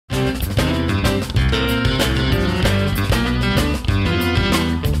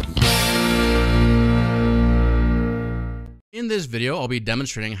this video, I'll be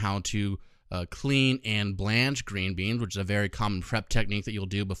demonstrating how to clean and blanch green beans, which is a very common prep technique that you'll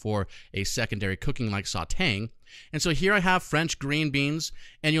do before a secondary cooking like sauteing. And so here I have French green beans,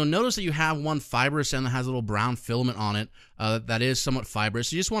 and you'll notice that you have one fibrous end that has a little brown filament on it that is somewhat fibrous.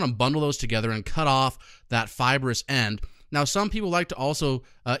 So you just want to bundle those together and cut off that fibrous end. Now, some people like to also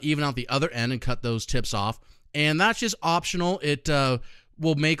even out the other end and cut those tips off, and that's just optional. It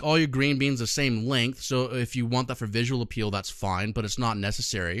will make all your green beans the same length, so if you want that for visual appeal, that's fine, but it's not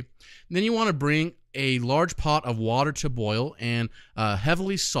necessary. And then you want to bring a large pot of water to boil and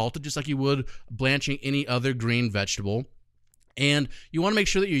heavily salted, just like you would blanching any other green vegetable. And you want to make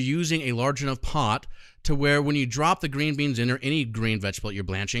sure that you're using a large enough pot to where when you drop the green beans in, or any green vegetable that you're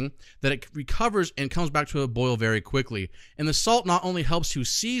blanching, that it recovers and comes back to a boil very quickly. And the salt not only helps to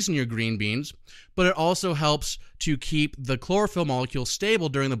season your green beans, but it also helps to keep the chlorophyll molecule stable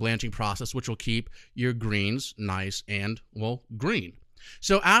during the blanching process, which will keep your greens nice and, well, green.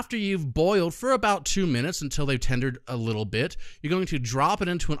 So after you've boiled for about 2 minutes until they've tendered a little bit, you're going to drop it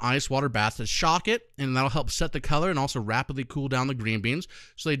into an ice water bath to shock it, and that'll help set the color and also rapidly cool down the green beans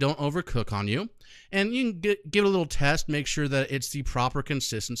so they don't overcook on you. And you can give it a little test, make sure that it's the proper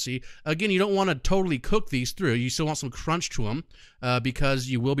consistency. Again, you don't want to totally cook these through. You still want some crunch to them because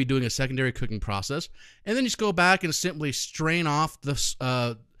you will be doing a secondary cooking process. And then just go back and simply strain off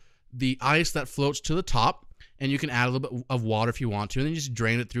the ice that floats to the top. And you can add a little bit of water if you want to, and then just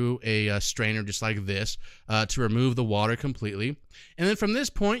drain it through a strainer just like this to remove the water completely. And then from this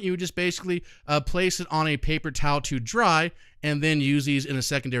point, you would just basically place it on a paper towel to dry, and then use these in a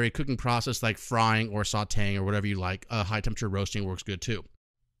secondary cooking process like frying or sauteing or whatever you like. High temperature roasting works good too.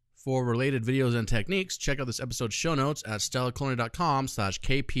 For related videos and techniques, check out this episode's show notes at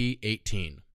stellaculinary.com/KP18.